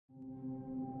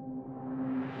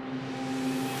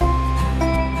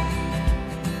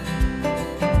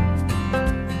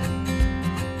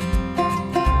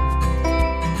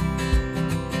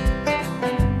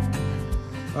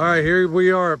right, here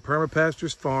we are at Perma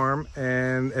Pastures Farm,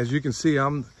 and as you can see,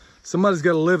 somebody's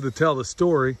got to live to tell the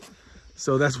story,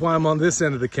 so that's why I'm on this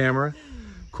end of the camera.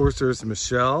 Of course, there's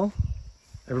Michelle.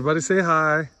 Everybody say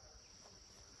hi.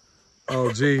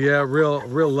 Oh, gee, yeah,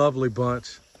 real lovely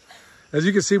bunch. As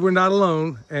you can see, we're not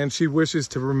alone, and she wishes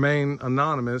to remain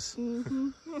anonymous.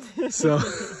 So,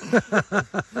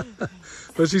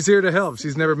 but she's here to help.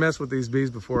 She's never messed with these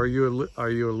bees before. Are you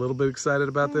a little bit excited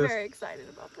about this? I'm very excited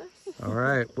about this. All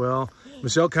right. Well,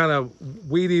 Michelle kind of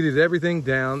weed-eated everything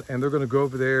down, and they're going to go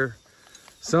over there.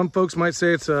 Some folks might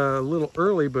say it's a little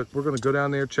early, but we're going to go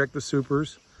down there, check the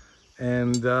supers.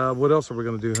 And what else are we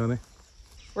going to do, honey?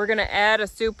 We're going to add a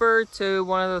super to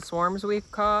one of the swarms we've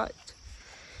caught.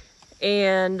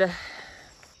 And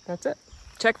that's it.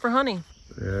 Check for honey.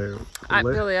 Yeah,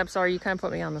 Billy, I'm sorry, you kind of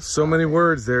put me on the spot. So many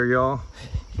words there, y'all.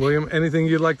 William, anything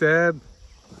you'd like to add?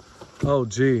 Oh,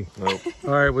 gee. Nope.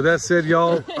 All right, with that said,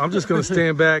 y'all, I'm just going to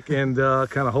stand back and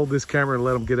kind of hold this camera and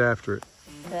let them get after it.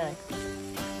 Okay.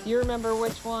 You remember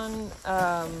which one?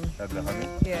 Had the honey?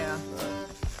 Yeah.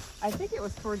 I think it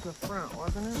was towards the front,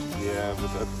 wasn't it? Yeah,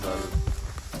 but that's about it.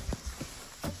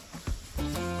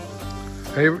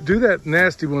 Hey, do that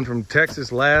nasty one from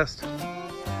Texas last.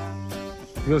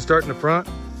 You gonna start in the front?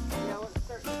 Yeah, let's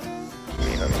start.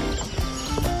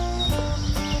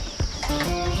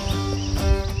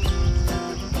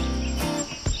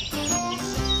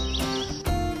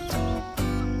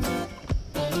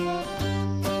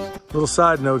 Little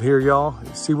side note here, y'all.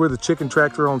 See where the chicken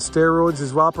tractor on steroids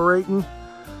is operating?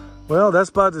 Well, that's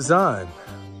by design.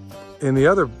 In the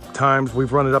other times,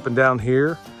 we've run it up and down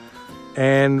here,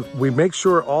 and we make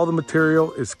sure all the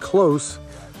material is close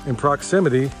in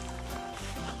proximity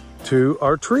to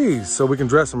our trees so we can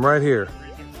dress them right here.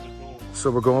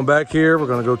 So we're going back here. We're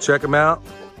going to go check them out.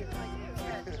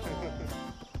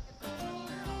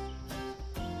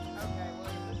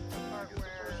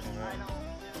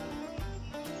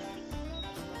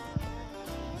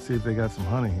 See if they got some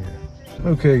honey here.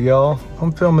 Okay, y'all,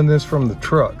 I'm filming this from the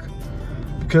truck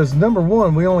because number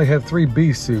one, we only have 3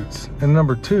 bee suits, and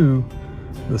number 2,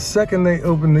 the second they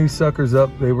opened these suckers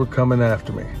up, they were coming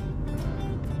after me.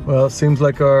 Well, it seems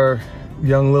like our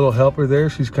young little helper there,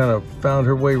 she's kind of found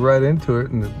her way right into it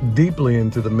and deeply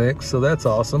into the mix, so that's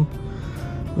awesome.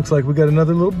 Looks like we got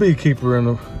another little beekeeper in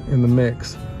the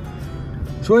mix.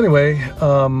 So anyway,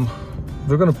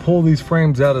 they're gonna pull these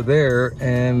frames out of there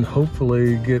and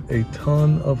hopefully get a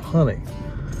ton of honey.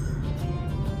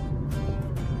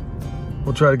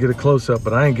 We'll try to get a close-up,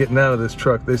 but I ain't getting out of this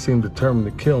truck. They seem determined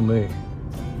to kill me.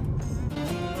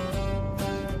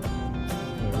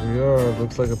 There we are.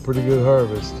 Looks like a pretty good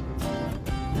harvest.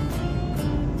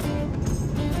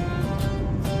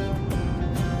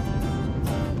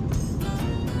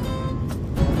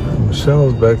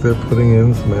 Michelle's back there putting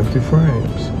in some empty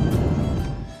frames.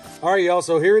 All right, y'all,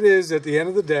 so here it is at the end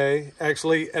of the day.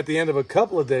 Actually, at the end of a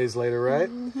couple of days later, right?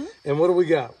 Mm-hmm. And what do we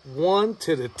got? 1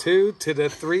 to the 2 to the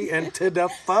 3 and to the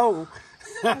 4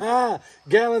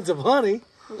 gallons of honey.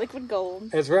 Liquid gold.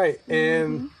 That's right.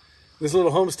 And this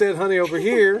little homestead honey over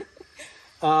here,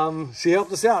 she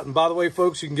helped us out. And by the way,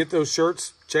 folks, you can get those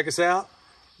shirts. Check us out.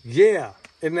 Yeah.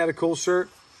 Isn't that a cool shirt?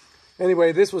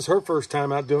 Anyway, this was her first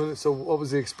time out doing it. So what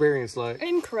was the experience like?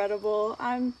 Incredible.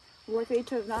 I'm lucky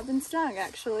to have not been stung,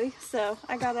 actually. So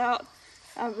I got out.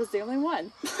 I was the only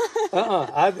one.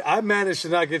 I managed to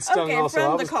not get stung okay,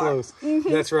 also. I was close. Mm-hmm.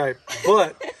 That's right.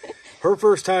 But her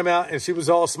first time out, and she was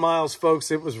all smiles, folks.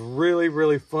 It was really,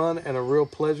 really fun and a real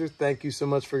pleasure. Thank you so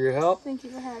much for your help. Thank you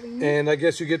for having me. And I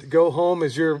guess you get to go home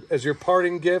as your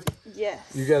parting gift. Yes.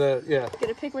 You gotta, yeah. Get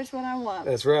to pick which one I want.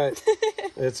 That's right.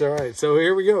 That's all right. So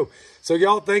here we go. So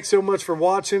y'all, thanks so much for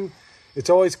watching. It's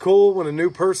always cool when a new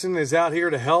person is out here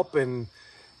to help and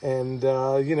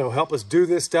you know, help us do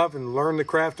this stuff and learn the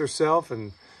craft herself.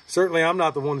 And certainly I'm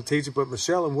not the one to teach it, but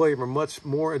Michelle and William are much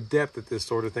more adept at this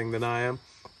sort of thing than I am.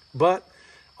 But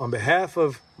on behalf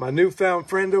of my newfound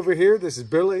friend over here, this is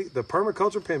Billy, the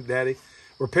Permaculture Pimp Daddy,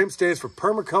 where PIMP stands for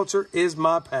Permaculture is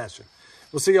my passion.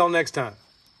 We'll see y'all next time.